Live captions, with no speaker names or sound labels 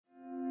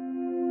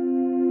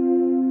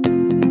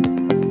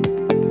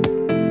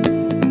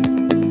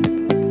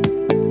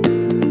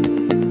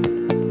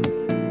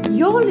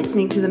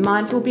listening to the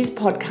Mindful Biz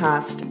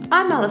podcast.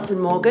 I'm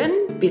Alison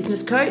Morgan,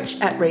 business coach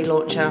at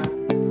Relauncher.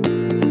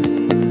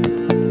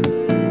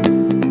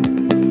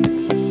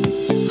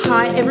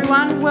 Hi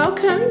everyone,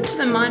 welcome to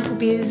the Mindful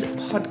Biz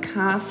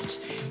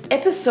podcast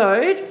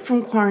episode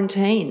from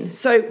quarantine.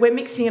 So we're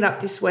mixing it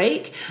up this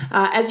week.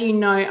 As you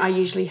know, I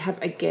usually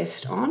have a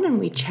guest on and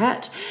we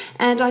chat,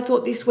 and I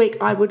thought this week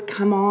I would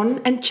come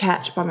on and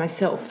chat by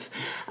myself.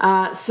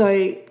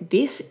 So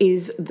this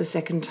is the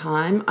second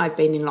time I've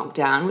been in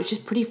lockdown, which is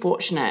pretty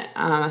fortunate.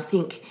 I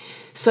think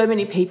so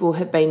many people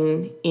have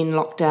been in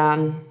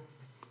lockdown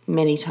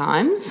many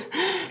times,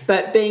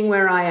 but being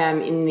where I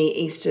am in the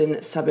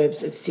eastern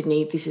suburbs of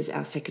Sydney, this is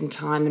our second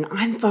time, and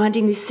I'm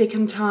finding this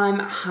second time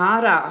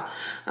harder.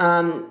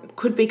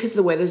 Could be because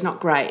the weather's not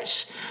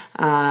great,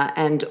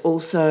 and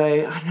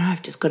also, I don't know,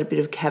 I've just got a bit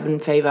of cabin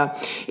fever.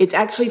 It's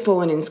actually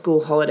fallen in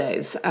school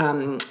holidays,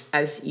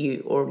 as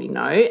you already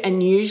know,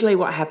 and usually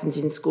what happens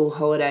in school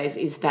holidays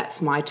is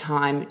that's my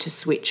time to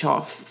switch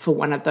off for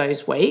one of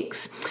those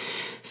weeks.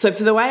 So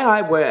for the way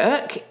I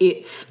work,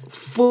 it's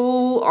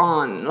full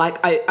on.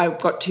 Like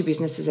I've got two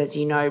businesses, as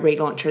you know,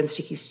 Relauncher and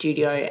Sticky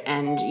Studio,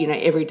 and, you know,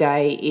 every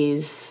day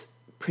is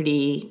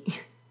pretty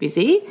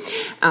busy,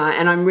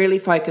 and I'm really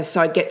focused,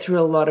 so I get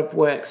through a lot of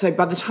work. So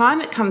by the time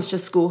it comes to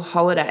school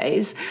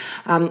holidays,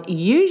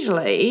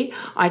 usually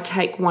I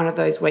take one of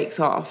those weeks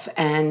off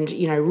and,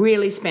 you know,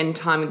 really spend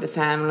time with the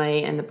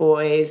family and the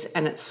boys,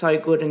 and it's so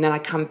good, and then I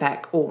come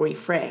back all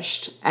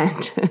refreshed,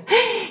 and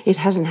it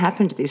hasn't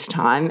happened this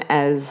time,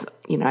 as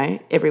you know,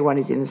 everyone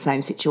is in the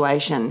same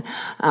situation.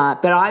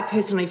 But I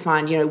personally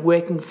find, you know,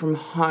 working from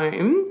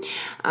home,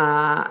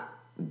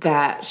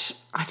 that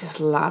I just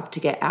love to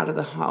get out of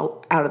the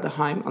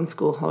home on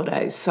school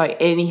holidays. So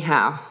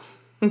anyhow,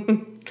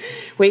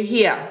 we're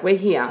here.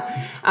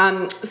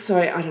 So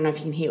I don't know if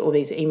you can hear all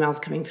these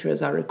emails coming through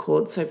as I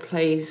record, so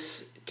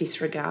please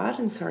disregard,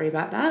 and sorry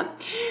about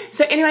that.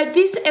 So anyway,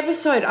 this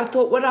episode, I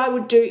thought what I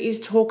would do is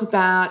talk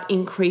about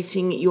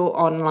increasing your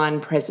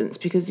online presence,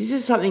 because this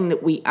is something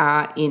that we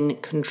are in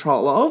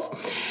control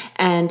of,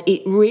 and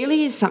it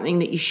really is something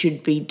that you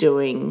should be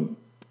doing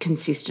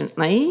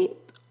consistently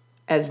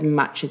as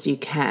much as you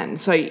can.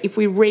 So if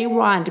we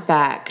rewind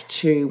back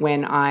to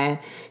when I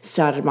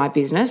started my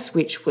business,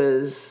 which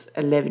was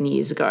 11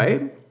 years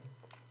ago,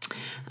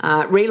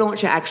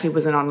 Relauncher actually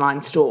was an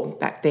online store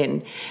back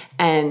then.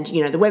 And,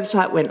 you know, the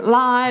website went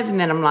live, and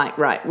then I'm like,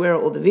 right, where are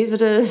all the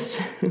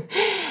visitors?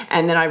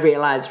 And then I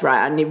realized,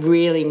 right, I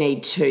really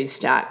need to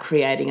start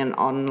creating an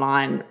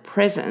online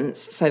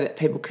presence so that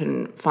people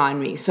can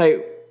find me.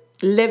 So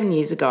 11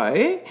 years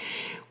ago,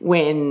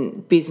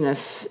 when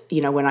business,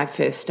 you know, when I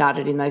first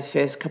started in those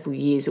first couple of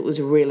years, it was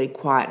really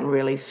quiet and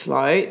really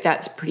slow.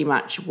 That's pretty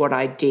much what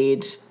I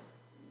did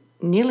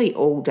nearly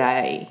all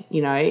day,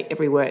 you know,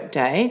 every work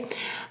day.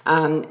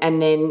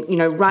 And then, you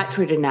know, right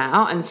through to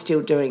now, I'm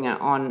still doing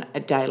it on a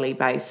daily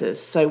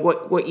basis. So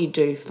what you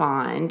do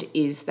find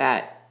is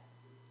that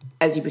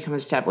as you become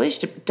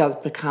established, it does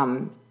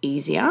become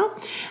easier,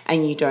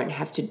 and you don't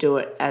have to do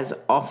it as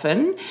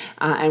often.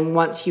 And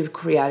once you've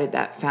created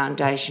that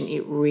foundation,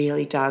 it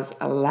really does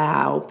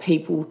allow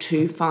people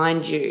to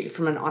find you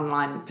from an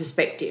online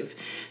perspective.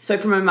 So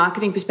from a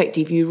marketing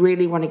perspective, you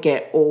really want to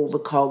get all the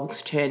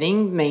cogs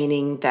turning,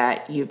 meaning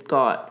that you've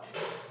got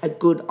a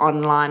good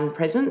online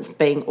presence,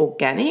 being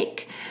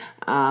organic,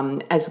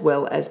 as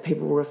well as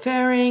people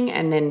referring,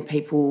 and then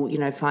people, you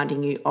know,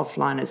 finding you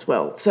offline as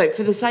well. So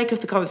for the sake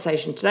of the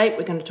conversation today,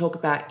 we're going to talk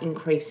about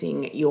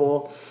increasing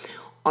your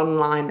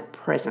online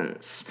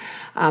presence.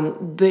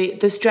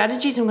 The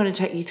strategies I'm going to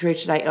take you through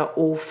today are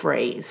all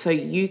free, so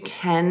you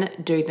can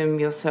do them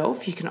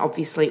yourself. You can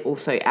obviously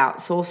also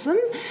outsource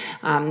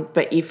them,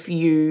 but if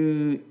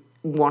you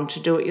want to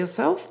do it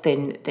yourself,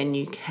 then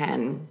you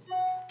can.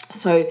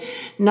 So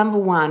number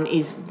one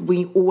is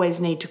we always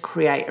need to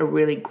create a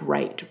really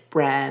great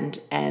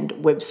brand and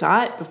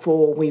website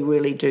before we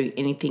really do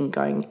anything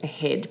going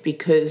ahead,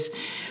 because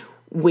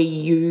we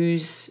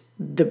use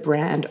the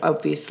brand,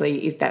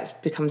 obviously, if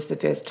that becomes the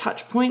first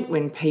touch point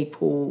when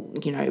people,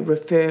 you know,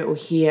 refer or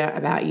hear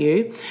about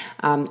you.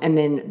 And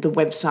then the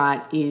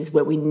website is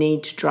where we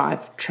need to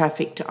drive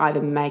traffic to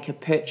either make a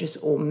purchase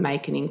or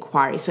make an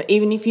inquiry. So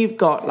even if you've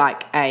got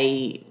like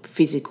a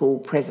physical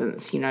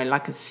presence, you know,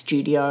 like a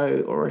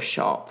studio or a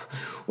shop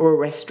or a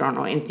restaurant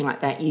or anything like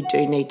that, you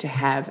do need to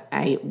have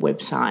a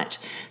website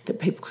that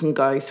people can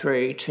go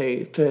through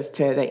for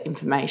further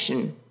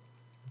information.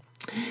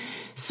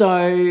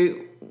 So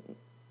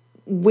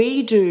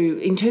we do,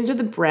 in terms of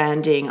the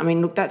branding, I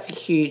mean, look, that's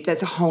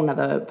a whole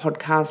nother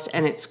podcast,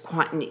 and it's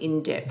quite an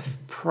in-depth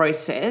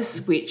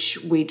process,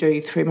 which we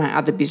do through my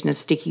other business,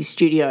 Sticky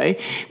Studio.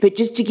 But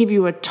just to give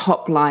you a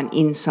top line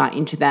insight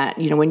into that,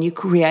 you know, when you're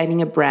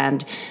creating a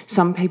brand,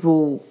 some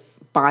people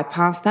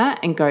bypass that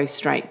and go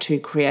straight to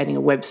creating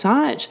a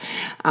website.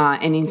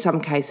 And in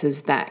some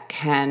cases, that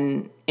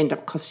can end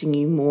up costing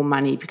you more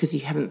money because you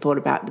haven't thought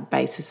about the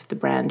basis of the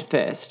brand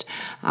first.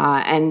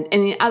 And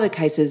in other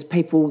cases,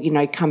 people,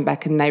 come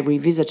back and they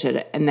revisit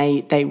it and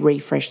they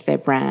refresh their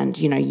brand,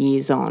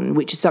 years on,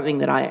 which is something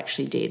that I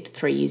actually did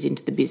 3 years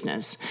into the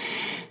business.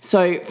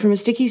 So from a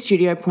Sticky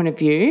Studio point of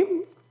view,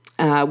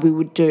 we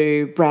would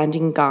do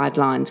branding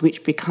guidelines,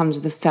 which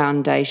becomes the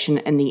foundation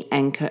and the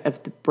anchor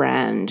of the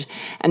brand.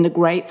 And the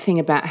great thing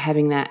about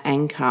having that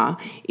anchor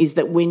is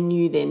that when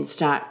you then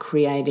start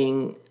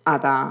creating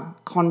other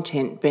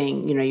content,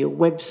 being, your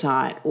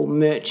website or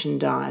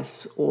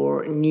merchandise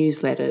or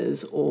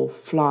newsletters or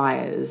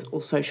flyers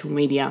or social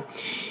media,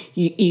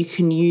 you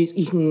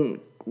can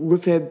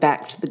refer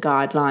back to the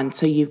guidelines,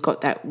 so you've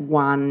got that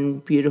one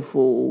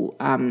beautiful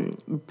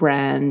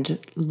brand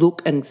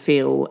look and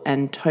feel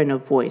and tone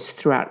of voice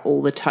throughout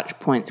all the touch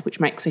points, which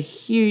makes a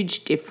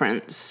huge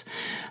difference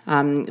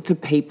for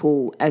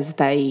people as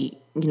they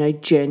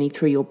journey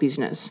through your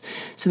business.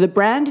 So the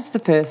brand is the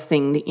first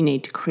thing that you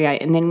need to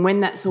create, and then when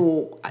that's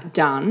all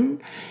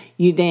done,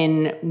 you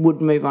then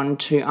would move on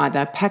to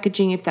either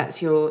packaging if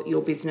that's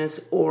your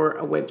business, or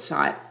a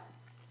website.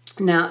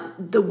 Now,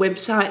 the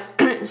website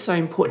is so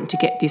important to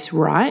get this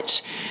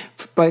right,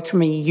 both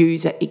from a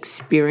user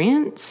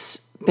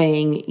experience,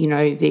 being,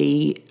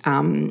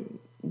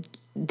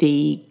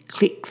 the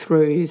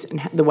click-throughs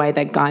and the way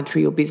they guide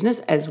through your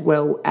business, as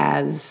well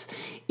as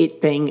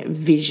it being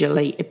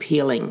visually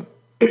appealing.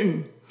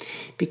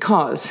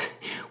 Because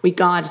we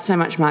guide so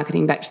much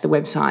marketing back to the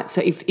website.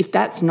 So if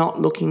that's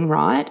not looking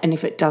right, and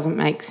if it doesn't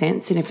make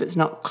sense, and if it's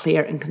not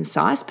clear and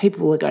concise,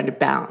 people are going to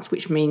bounce,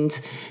 which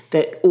means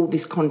that all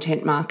this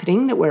content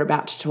marketing that we're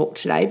about to talk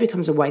today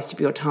becomes a waste of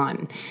your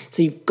time.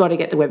 So you've got to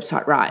get the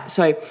website right.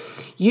 So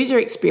user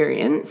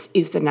experience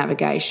is the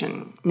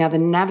navigation. Now, the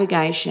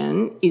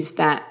navigation is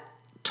that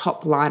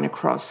top line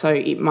across. So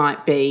it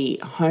might be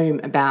home,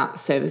 about,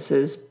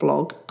 services,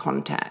 blog,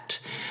 contact.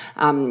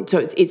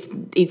 So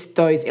it's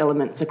those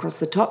elements across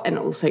the top and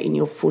also in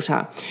your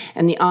footer.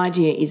 And the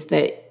idea is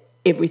that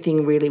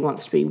everything really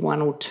wants to be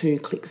 1 or 2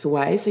 clicks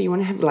away. So you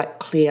want to have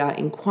clear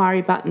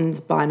inquiry buttons,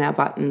 buy now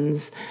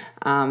buttons,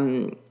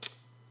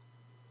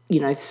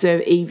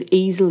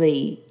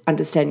 easily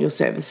understand your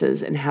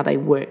services and how they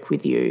work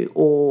with you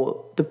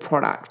or the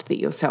product that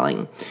you're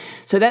selling.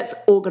 So that's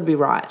all going to be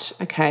right,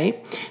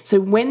 okay? So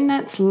when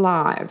that's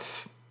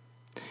live,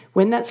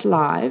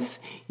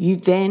 you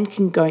then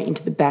can go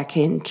into the back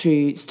end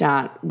to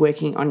start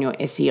working on your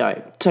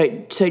SEO.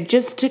 So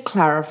just to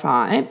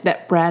clarify,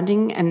 that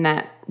branding and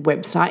that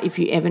website, if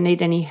you ever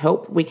need any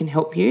help, we can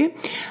help you,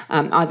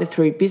 either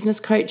through business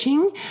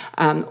coaching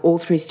or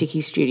through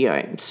Sticky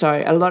Studio.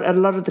 So a lot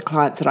of the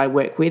clients that I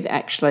work with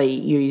actually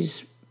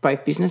use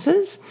both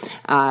businesses,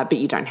 but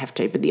you don't have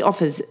to. But the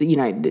offers,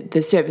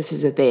 the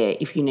services are there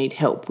if you need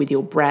help with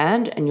your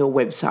brand and your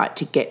website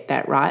to get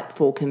that right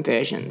for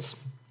conversions.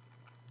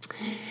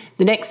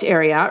 The next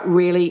area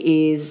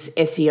really is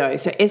SEO.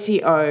 So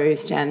SEO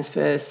stands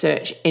for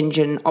Search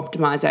Engine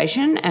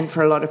Optimization, and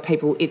for a lot of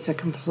people, it's a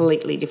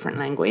completely different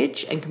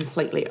language and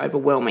completely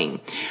overwhelming.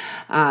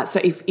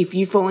 So if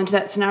you fall into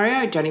that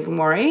scenario, don't even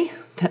worry,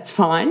 that's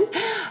fine.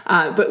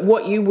 But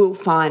what you will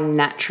find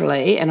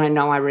naturally, and I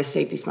know I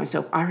receive this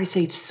myself, I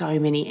receive so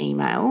many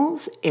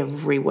emails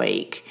every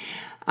week,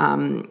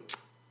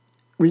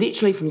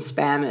 literally from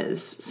spammers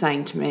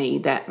saying to me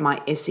that my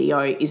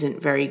SEO isn't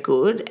very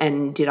good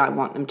and did I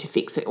want them to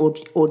fix it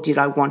or did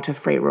I want a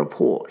free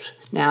report?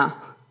 Now,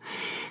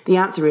 the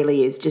answer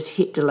really is just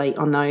hit delete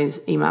on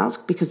those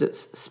emails because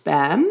it's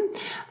spam.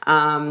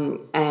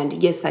 And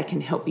yes, they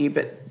can help you,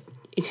 but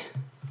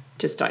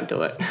just don't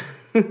do it.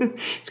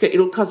 It's good.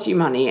 It'll cost you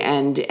money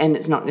and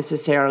it's not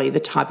necessarily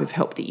the type of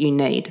help that you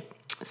need.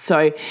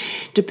 So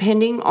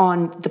depending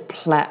on the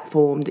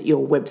platform that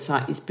your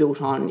website is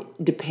built on,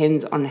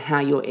 depends on how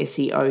your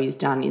SEO is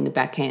done in the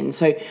back end.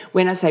 So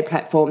when I say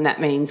platform, that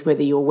means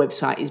whether your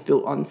website is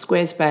built on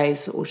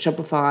Squarespace or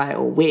Shopify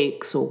or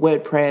Wix or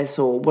WordPress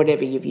or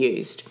whatever you've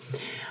used.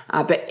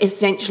 But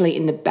essentially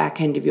in the back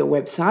end of your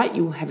website,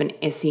 you'll have an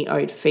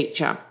SEO'd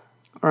feature,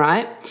 all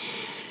right?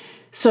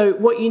 So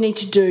what you need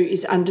to do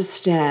is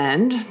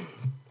understand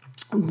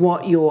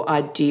what your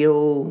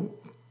ideal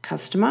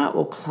customer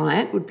or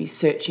client would be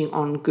searching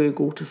on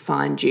Google to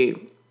find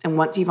you. And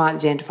once you've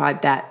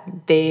identified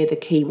that, they're the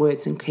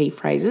keywords and key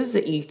phrases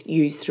that you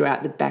use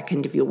throughout the back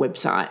end of your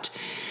website.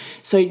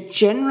 So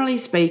generally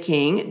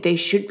speaking, there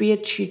should be a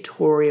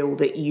tutorial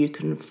that you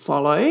can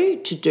follow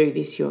to do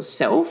this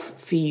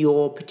yourself for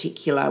your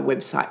particular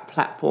website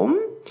platform.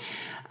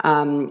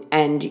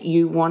 And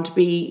you want to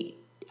be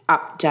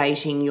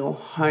updating your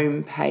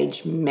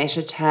homepage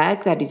meta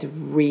tag. That is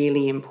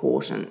really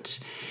important,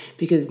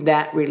 because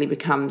that really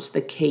becomes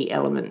the key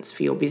elements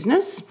for your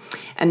business.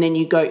 And then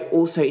you go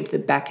also into the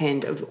back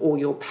end of all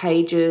your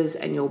pages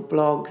and your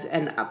blogs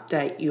and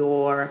update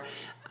your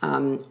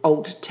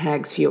alt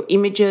tags for your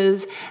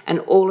images, and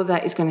all of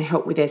that is going to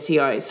help with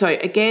SEO. So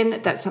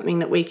again, that's something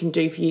that we can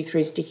do for you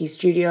through Sticky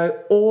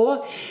Studio,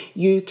 or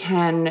you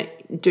can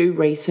do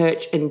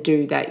research and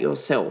do that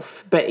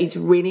yourself. But it's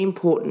really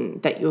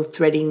important that you're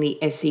threading the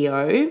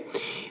SEO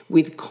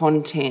with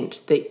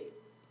content that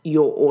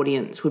your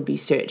audience would be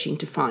searching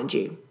to find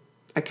you.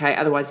 Okay,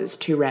 otherwise it's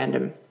too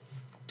random.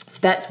 So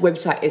that's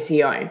website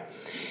SEO.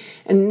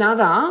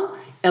 Another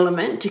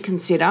element to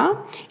consider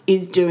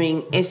is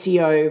doing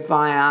SEO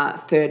via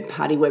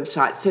third-party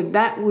websites. So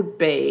that would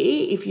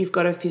be, if you've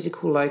got a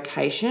physical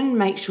location,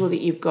 make sure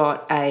that you've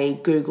got a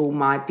Google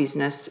My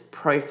Business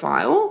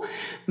profile.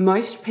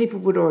 Most people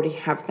would already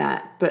have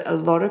that, but a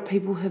lot of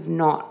people have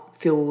not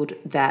filled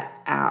that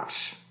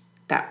out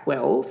that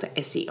well for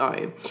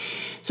SEO.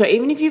 So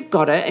even if you've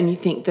got it and you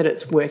think that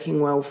it's working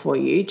well for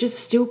you, just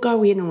still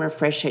go in and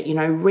refresh it,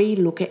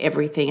 re-look at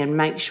everything and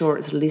make sure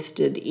it's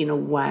listed in a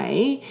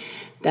way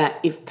that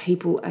if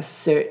people are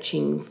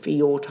searching for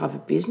your type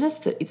of business,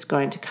 that it's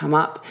going to come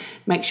up.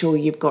 Make sure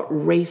you've got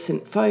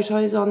recent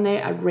photos on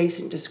there, a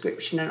recent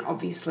description, and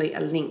obviously a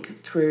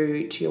link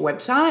through to your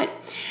website.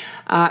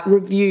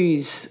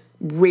 Reviews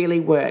really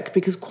work,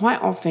 because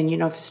quite often,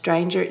 if a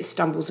stranger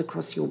stumbles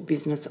across your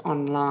business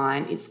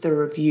online, it's the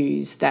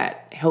reviews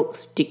that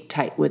helps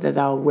dictate whether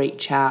they'll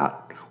reach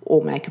out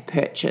or make a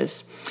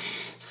purchase.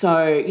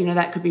 So,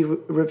 that could be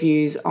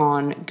reviews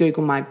on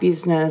Google My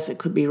Business, it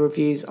could be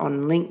reviews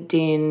on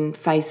LinkedIn,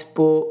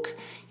 Facebook,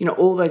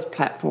 all those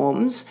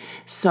platforms.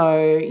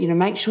 So,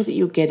 make sure that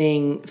you're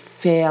getting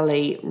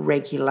fairly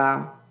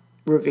regular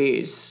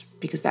reviews,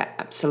 because that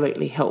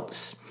absolutely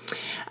helps.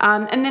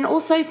 And then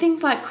also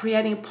things like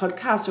creating a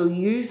podcast or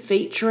you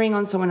featuring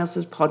on someone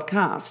else's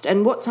podcast.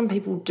 And what some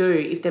people do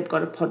if they've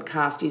got a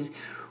podcast is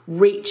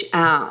reach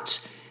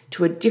out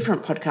to a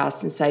different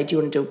podcast and say, do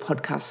you want to do a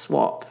podcast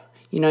swap?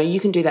 You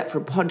can do that for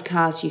a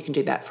podcast, you can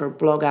do that for a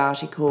blog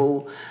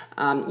article,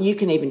 you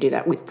can even do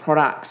that with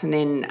products, and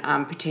then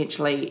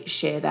potentially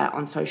share that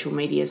on social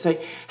media. So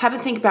have a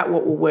think about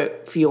what will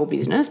work for your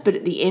business, but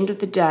at the end of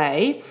the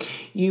day,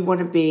 you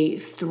want to be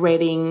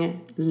threading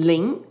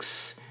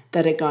links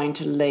that are going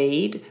to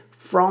lead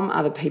from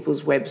other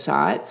people's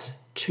websites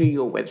to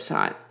your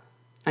website.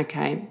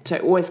 Okay, so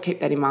always keep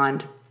that in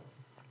mind.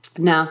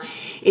 Now,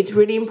 it's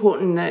really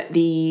important that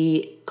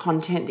the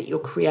content that you're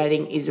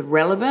creating is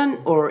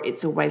relevant or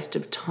it's a waste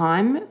of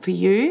time for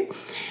you.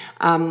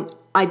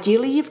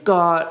 Ideally, you've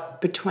got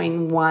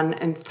between 1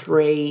 and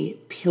 3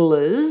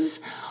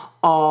 pillars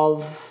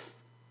of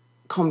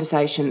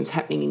conversations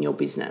happening in your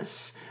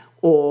business,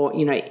 or,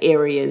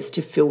 areas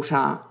to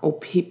filter, or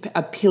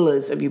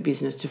pillars of your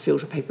business to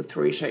filter people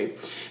through to.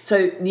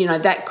 So,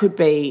 that could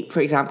be,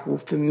 for example,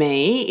 for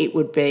me, it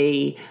would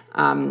be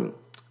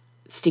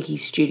Sticky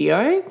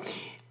Studio.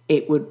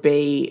 It would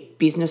be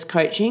business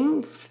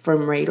coaching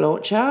from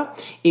Relauncher.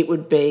 It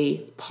would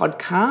be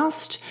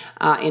podcast.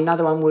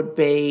 Another one would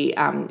be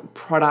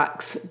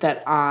products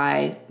that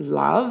I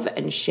love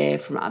and share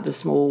from other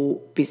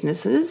small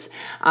businesses.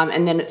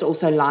 And then it's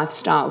also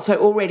lifestyle. So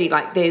already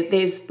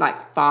there's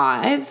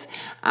 5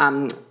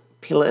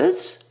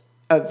 pillars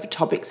of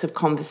topics of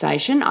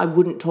conversation. I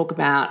wouldn't talk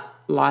about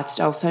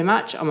lifestyle so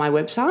much on my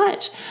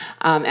website,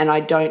 and I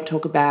don't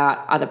talk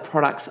about other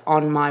products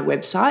on my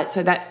website.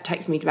 So that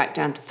takes me back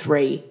down to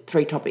three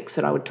topics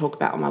that I would talk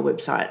about on my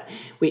website,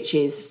 which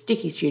is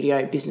Sticky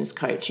Studio, business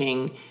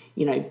coaching,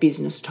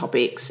 business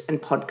topics,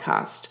 and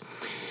podcast.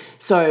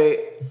 So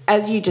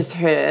as you just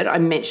heard, I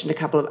mentioned a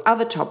couple of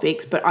other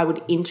topics, but I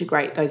would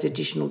integrate those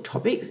additional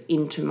topics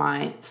into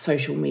my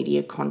social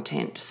media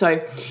content.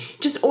 So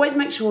just always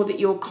make sure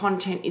that your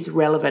content is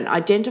relevant.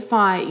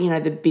 Identify,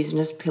 the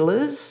business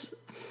pillars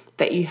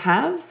that you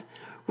have,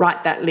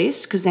 write that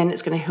list, because then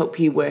it's going to help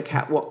you work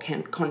out what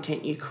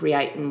content you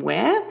create and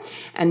where,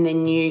 and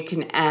then you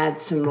can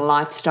add some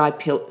lifestyle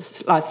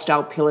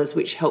pillars,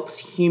 which helps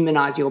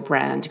humanize your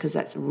brand, because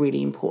that's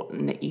really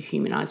important that you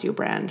humanize your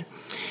brand.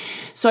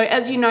 So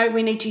as you know,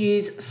 we need to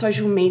use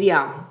social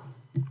media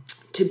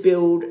to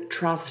build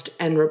trust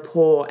and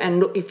rapport. And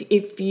look,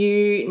 if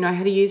you know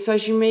how to use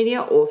social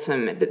media,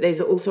 awesome. But there's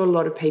also a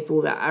lot of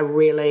people that are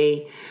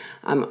really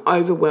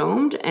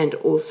overwhelmed and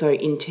also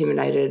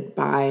intimidated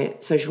by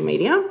social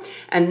media,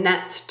 and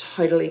that's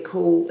totally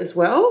cool as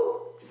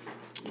well.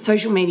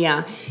 Social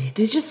media,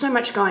 there's just so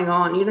much going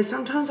on.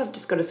 Sometimes I've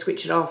just got to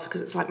switch it off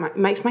because it's it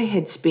makes my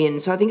head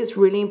spin. So I think it's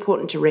really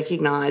important to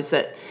recognize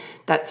that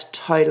that's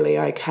totally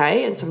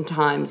okay, and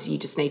sometimes you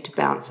just need to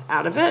bounce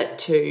out of it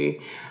to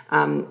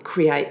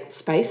create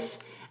space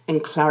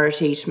and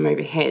clarity to move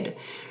ahead.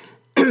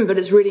 But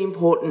it's really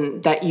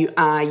important that you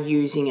are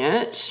using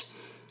it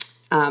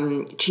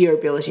to your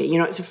ability.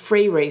 It's a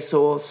free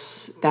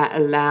resource that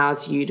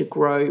allows you to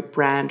grow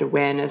brand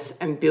awareness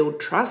and build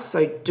trust,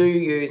 so do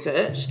use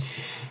it,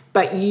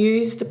 but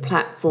use the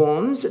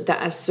platforms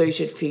that are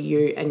suited for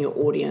you and your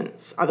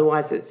audience.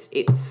 Otherwise,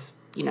 it's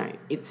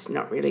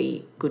not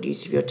really good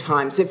use of your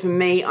time. So for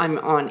me, I'm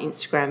on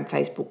Instagram,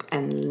 Facebook,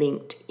 and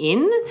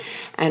LinkedIn,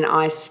 and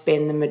I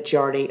spend the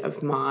majority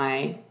of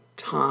my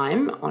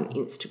time on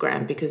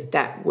Instagram because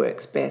that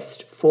works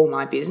best for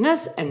my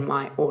business and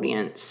my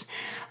audience.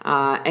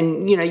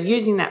 And,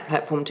 using that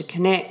platform to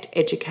connect,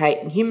 educate,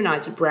 and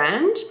humanize your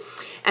brand.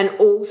 And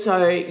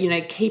also,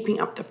 keeping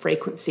up the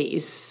frequency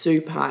is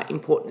super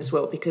important as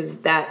well,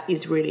 because that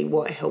is really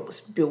what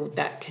helps build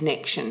that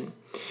connection.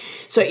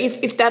 So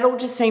if that all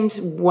just seems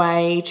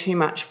way too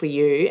much for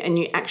you and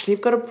you actually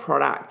have got a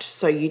product,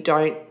 so you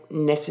don't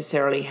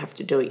necessarily have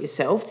to do it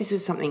yourself, this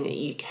is something that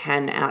you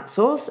can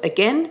outsource.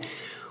 Again,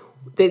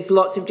 there's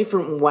lots of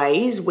different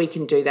ways we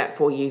can do that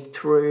for you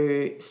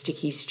through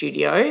Sticky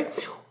Studio,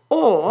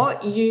 or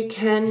you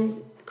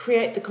can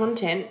create the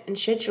content and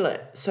schedule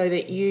it so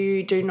that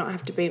you do not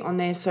have to be on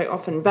there so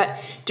often. But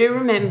do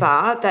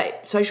remember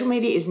that social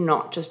media is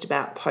not just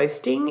about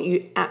posting.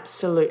 You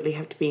absolutely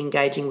have to be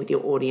engaging with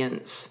your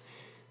audience.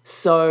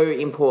 So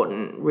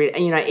important.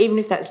 Even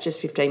if that's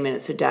just 15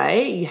 minutes a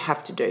day, you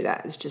have to do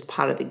that. It's just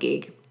part of the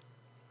gig.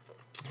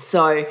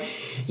 So,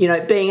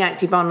 being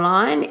active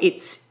online,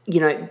 it's,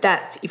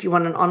 that's, if you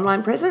want an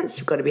online presence,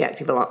 you've got to be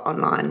active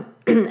online.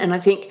 And I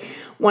think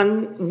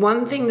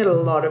one thing that a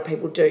lot of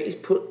people do is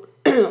put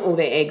all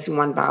their eggs in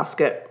one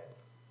basket.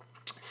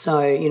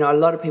 So, a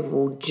lot of people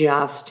will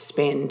just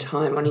spend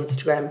time on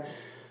Instagram,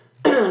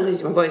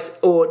 losing my voice,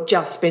 or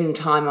just spend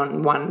time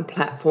on one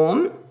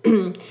platform.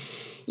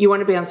 You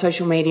want to be on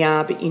social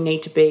media, but you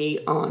need to be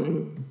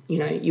on,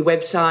 your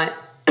website.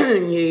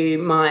 You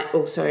might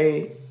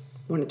also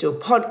want to do a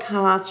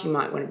podcast. You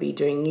might want to be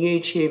doing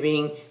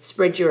YouTubing.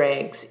 Spread your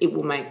eggs. It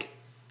will make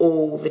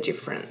all the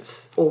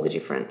difference.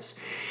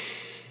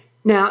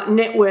 Now,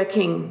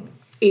 networking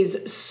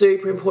is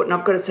super important.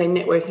 I've got to say,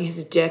 networking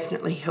has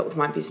definitely helped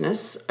my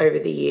business over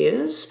the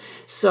years.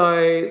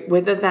 So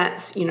whether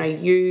that's,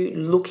 you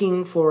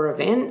looking for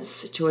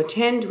events to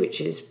attend,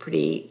 which is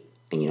pretty,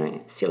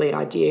 silly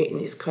idea in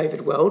this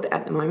COVID world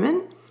at the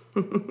moment.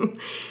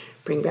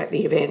 Bring back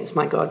the events,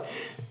 my God.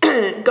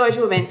 Go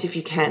to events if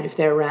you can, if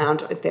they're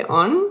around, if they're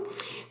on.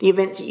 The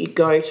events that you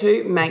go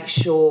to, make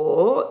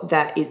sure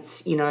that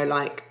it's,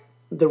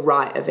 the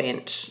right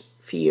event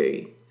for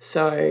you.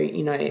 So,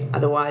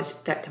 otherwise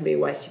that can be a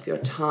waste of your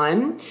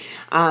time.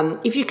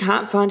 If you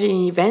can't find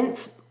any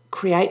events,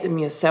 create them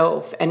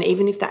yourself. And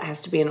even if that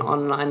has to be an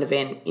online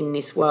event in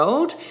this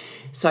world,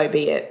 so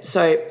be it.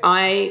 So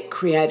I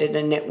created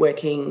a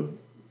networking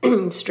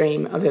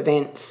stream of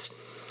events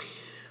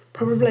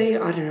probably,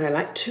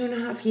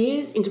 2.5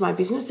 years into my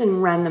business,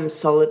 and ran them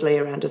solidly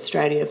around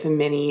Australia for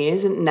many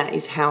years. And that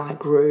is how I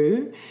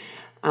grew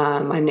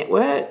my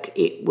network.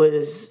 It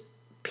was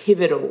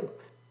pivotal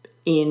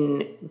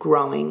in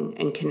growing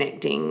and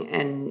connecting,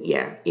 and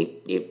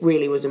it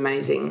really was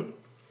amazing.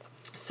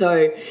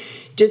 So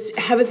just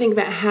have a think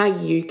about how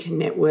you can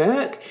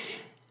network.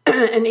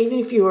 And even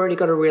if you've already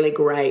got a really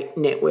great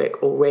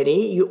network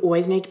already, you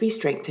always need to be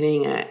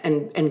strengthening it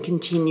and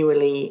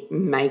continually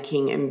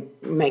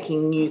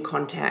making new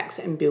contacts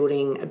and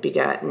building a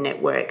bigger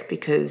network,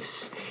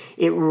 because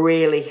it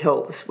really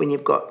helps when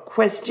you've got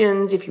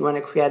questions, if you want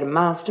to create a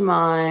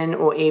mastermind,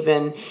 or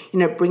even,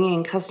 bringing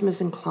in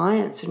customers and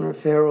clients and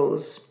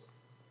referrals.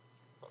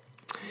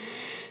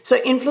 So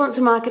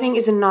influencer marketing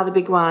is another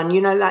big one.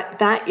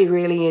 That it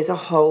really is a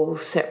whole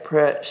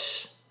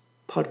separate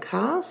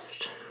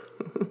podcast,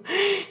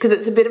 because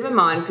it's a bit of a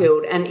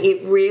minefield, and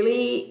it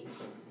really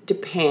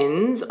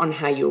depends on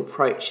how you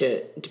approach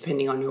it,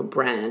 depending on your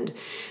brand.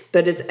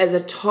 But as a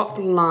top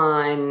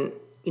line,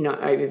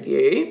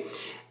 overview,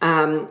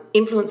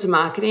 influencer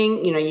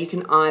marketing, you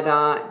can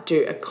either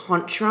do a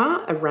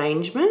contra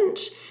arrangement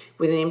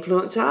with an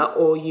influencer,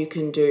 or you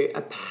can do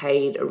a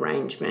paid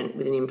arrangement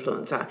with an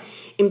influencer.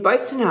 In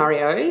both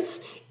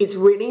scenarios, it's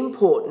really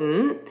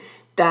important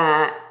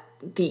that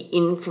the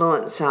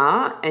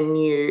influencer and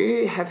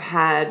you have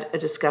had a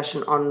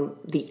discussion on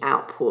the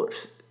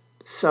output.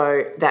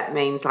 So that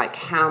means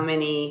how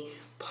many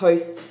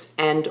posts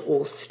and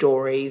or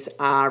stories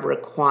are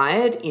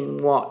required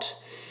in what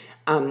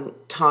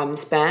time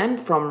span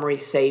from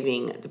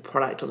receiving the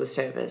product or the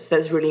service.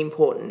 That's really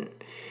important.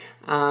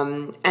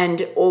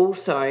 And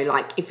also,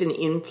 if an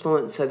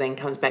influencer then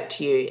comes back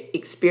to you,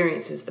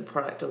 experiences the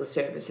product or the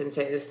service and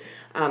says,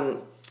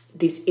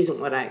 this isn't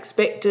what I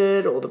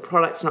expected, or the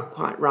product's not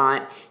quite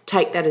right,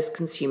 take that as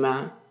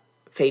consumer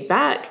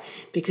feedback,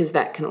 because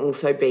that can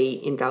also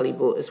be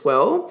invaluable as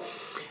well.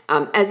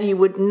 As you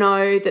would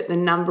know, that the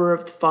number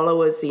of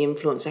followers the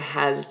influencer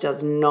has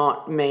does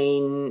not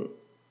mean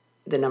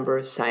the number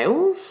of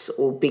sales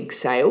or big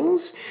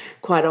sales.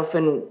 Quite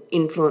often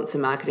influencer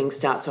marketing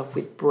starts off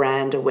with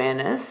brand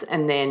awareness,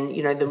 and then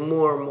the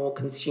more and more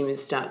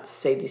consumers start to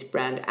see this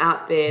brand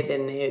out there,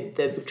 then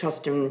the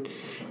trust and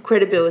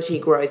credibility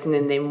grows, and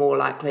then they're more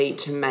likely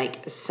to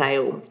make a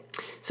sale.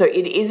 So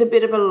it is a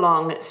bit of a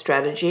long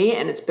strategy,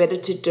 and it's better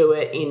to do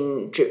it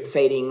in drip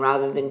feeding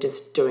rather than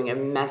just doing a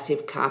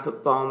massive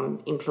carpet bomb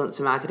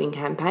influencer marketing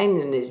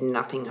campaign and there's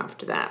nothing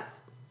after that.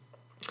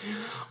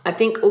 I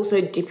think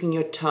also dipping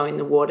your toe in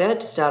the water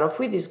to start off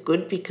with is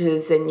good,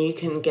 because then you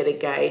can get a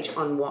gauge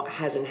on what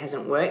has and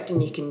hasn't worked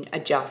and you can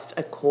adjust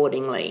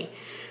accordingly.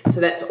 So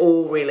that's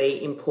all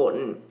really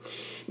important.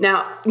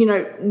 Now,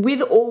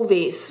 with all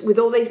these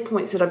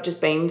points that I've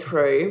just been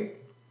through,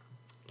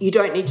 you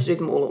don't need to do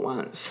them all at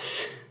once.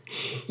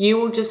 You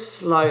will just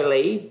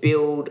slowly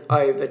build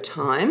over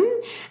time,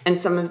 and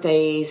some of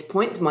these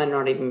points might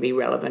not even be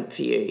relevant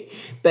for you.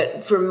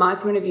 But from my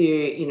point of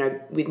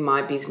view, with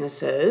my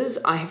businesses,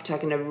 I have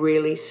taken a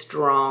really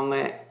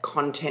strong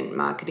content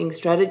marketing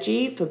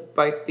strategy for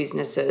both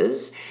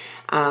businesses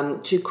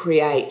to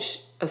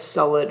create a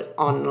solid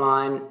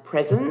online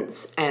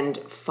presence and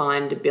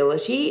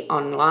findability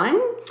online.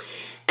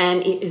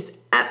 And it has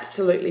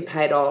absolutely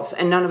paid off,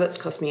 and none of it's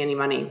cost me any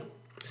money.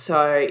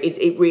 So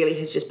it really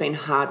has just been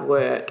hard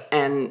work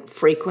and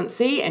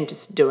frequency and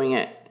just doing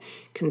it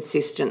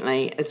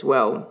consistently as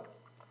well.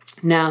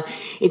 Now,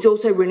 it's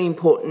also really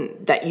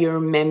important that you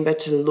remember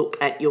to look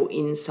at your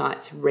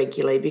insights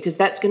regularly, because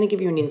that's going to give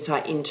you an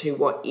insight into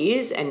what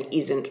is and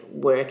isn't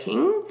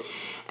working.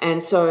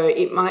 And so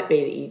it might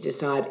be that you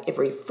decide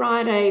every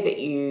Friday that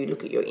you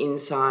look at your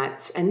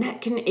insights, and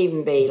that can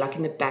even be like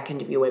in the back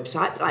end of your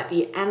website, like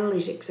the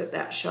analytics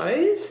that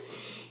shows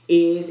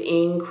is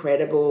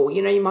incredible.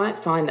 You might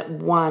find that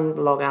one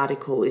blog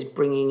article is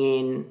bringing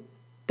in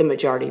the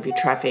majority of your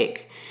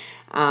traffic.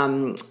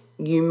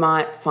 You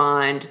might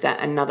find that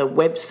another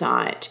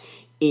website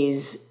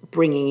is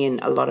bringing in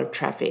a lot of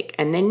traffic.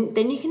 And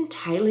then you can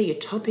tailor your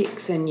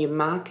topics and your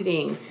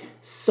marketing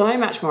so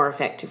much more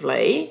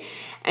effectively.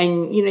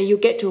 And, you'll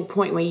get to a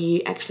point where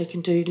you actually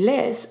can do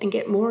less and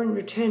get more in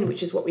return,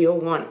 which is what we all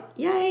want.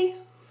 Yay!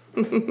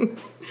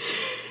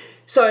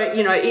 So,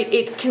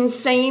 it can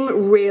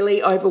seem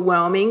really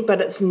overwhelming, but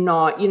it's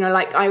not.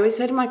 Like I always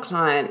say to my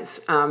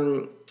clients,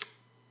 you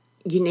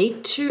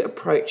need to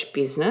approach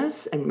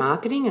business and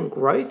marketing and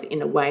growth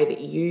in a way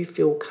that you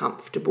feel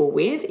comfortable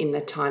with in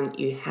the time that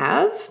you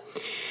have.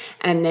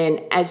 And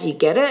then as you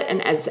get it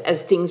and as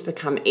things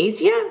become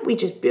easier, we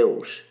just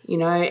build,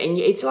 and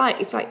it's like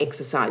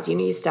exercise.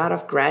 You start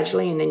off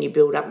gradually and then you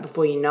build up.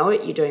 Before you know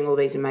it, you're doing all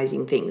these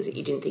amazing things that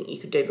you didn't think you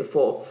could do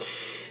before.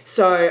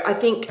 So I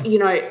think,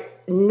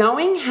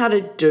 knowing how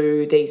to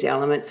do these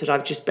elements that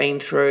I've just been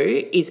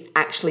through is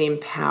actually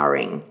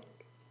empowering.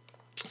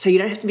 So you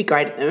don't have to be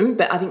great at them,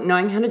 but I think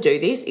knowing how to do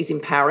this is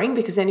empowering,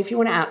 because then if you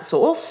want to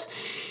outsource,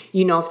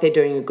 if they're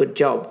doing a good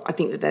job. I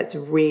think that's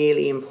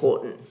really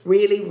important,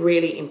 really,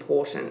 really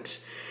important.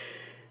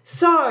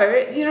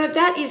 So,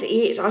 that is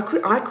it. I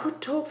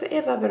could talk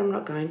forever, but I'm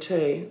not going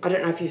to. I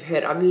don't know if you've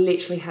heard, I've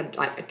literally had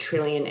like 1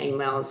 trillion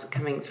emails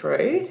coming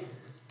through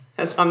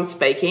as I'm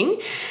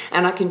speaking,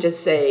 and I can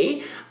just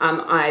see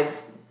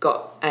I've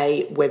got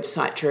a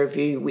website to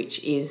review,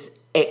 which is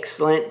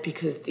excellent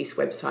because this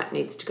website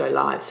needs to go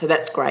live. So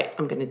that's great.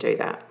 I'm going to do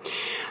that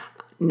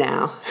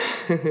now.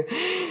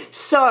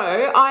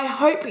 So I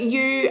hope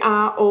you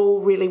are all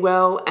really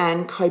well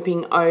and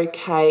coping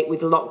okay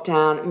with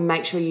lockdown.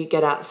 Make sure you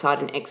get outside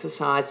and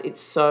exercise.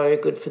 It's so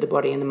good for the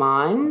body and the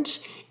mind.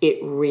 It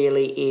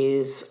really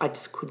is. I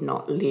just could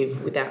not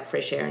live without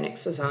fresh air and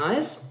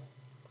exercise.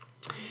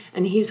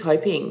 And here's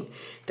hoping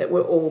that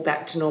we're all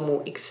back to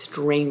normal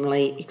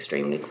extremely,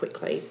 extremely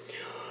quickly.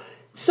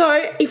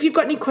 So if you've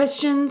got any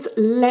questions,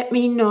 let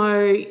me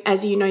know.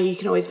 As you know, you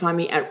can always find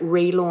me at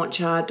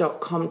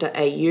relauncher.com.au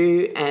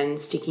and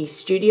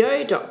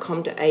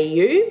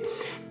stickystudio.com.au,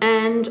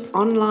 and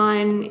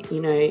online,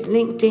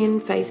 LinkedIn,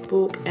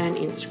 Facebook and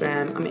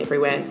Instagram. I'm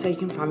everywhere, so you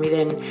can find me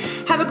then.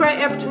 Have a great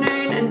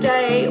afternoon and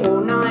day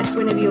or night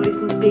whenever you're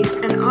listening to this,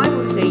 and I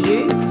will see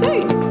you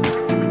soon.